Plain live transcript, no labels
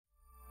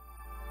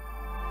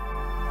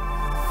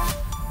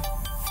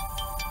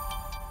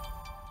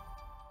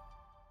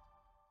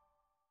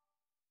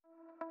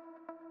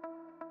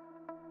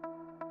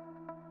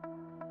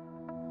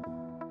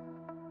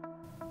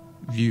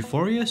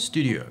Vuforia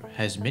Studio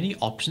has many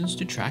options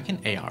to track an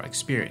AR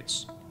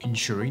experience,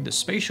 ensuring the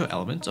spatial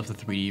elements of the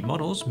 3D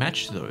models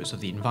match those of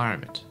the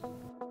environment.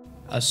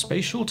 A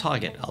spatial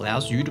target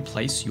allows you to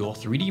place your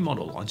 3D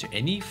model onto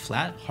any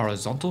flat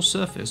horizontal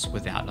surface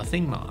without a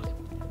thing mark.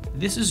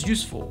 This is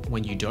useful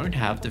when you don't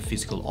have the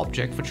physical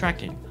object for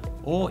tracking,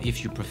 or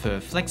if you prefer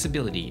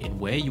flexibility in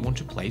where you want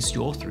to place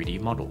your 3D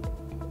model.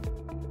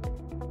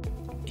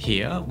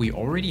 Here, we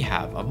already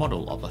have a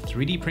model of a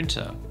 3D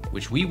printer,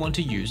 which we want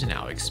to use in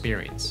our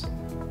experience.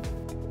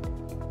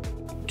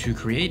 To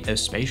create a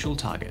spatial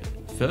target,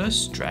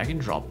 first drag and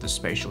drop the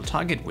Spatial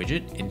Target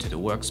widget into the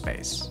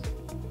workspace.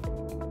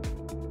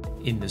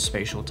 In the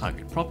Spatial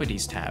Target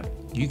Properties tab,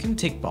 you can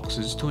tick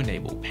boxes to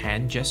enable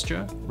pan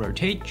gesture,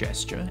 rotate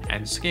gesture,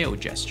 and scale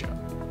gesture.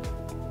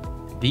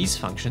 These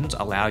functions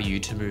allow you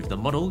to move the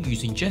model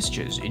using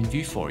gestures in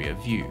Vuforia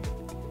View.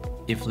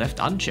 If left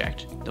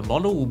unchecked, the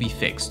model will be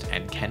fixed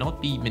and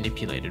cannot be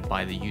manipulated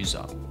by the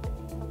user.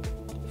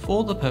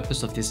 For the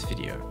purpose of this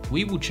video,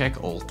 we will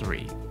check all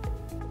three.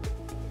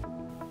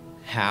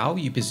 How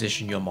you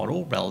position your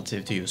model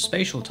relative to your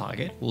spatial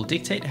target will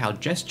dictate how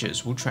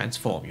gestures will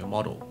transform your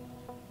model.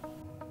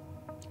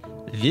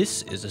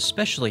 This is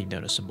especially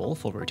noticeable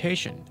for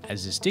rotation,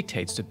 as this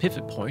dictates the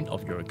pivot point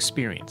of your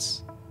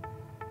experience.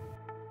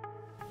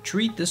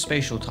 Treat the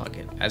spatial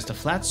target as the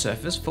flat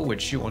surface for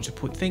which you want to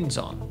put things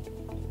on.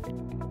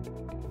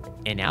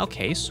 In our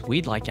case,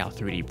 we'd like our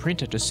 3D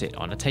printer to sit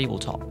on a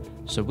tabletop,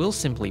 so we'll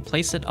simply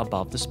place it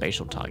above the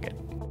spatial target.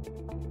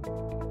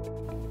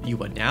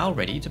 You are now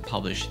ready to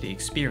publish the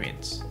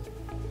experience.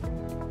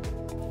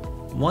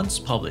 Once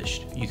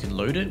published, you can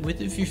load it with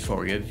the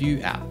Vuforia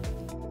View app.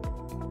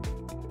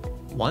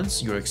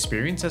 Once your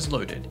experience has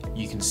loaded,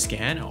 you can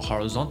scan a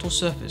horizontal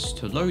surface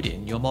to load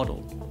in your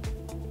model.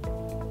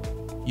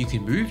 You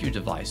can move your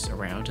device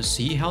around to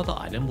see how the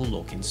item will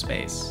look in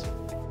space.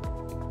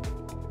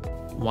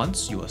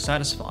 Once you are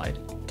satisfied,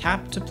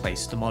 tap to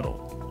place the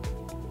model.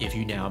 If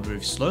you now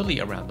move slowly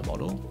around the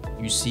model,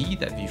 you see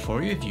that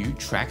Vuforia View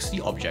tracks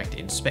the object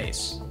in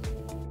space.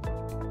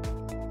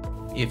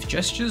 If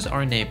gestures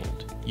are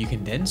enabled, you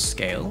can then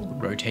scale,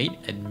 rotate,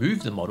 and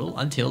move the model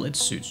until it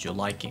suits your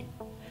liking.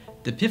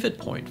 The pivot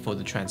point for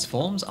the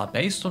transforms are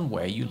based on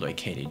where you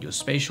located your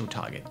spatial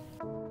target.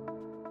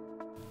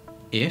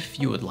 If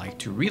you would like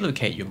to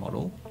relocate your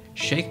model,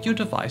 shake your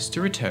device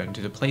to return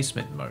to the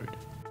placement mode.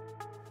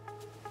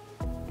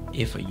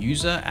 If a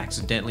user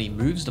accidentally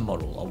moves the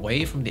model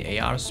away from the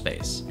AR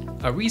space,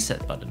 a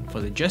reset button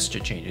for the gesture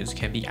changes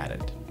can be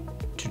added.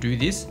 To do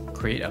this,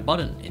 create a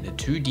button in the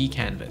 2D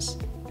canvas,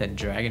 then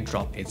drag and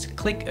drop its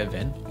click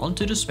event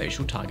onto the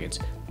spatial target's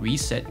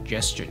Reset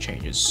Gesture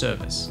Changes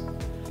service.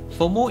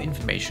 For more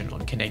information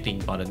on connecting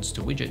buttons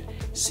to widget,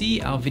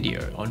 see our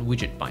video on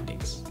widget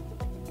bindings.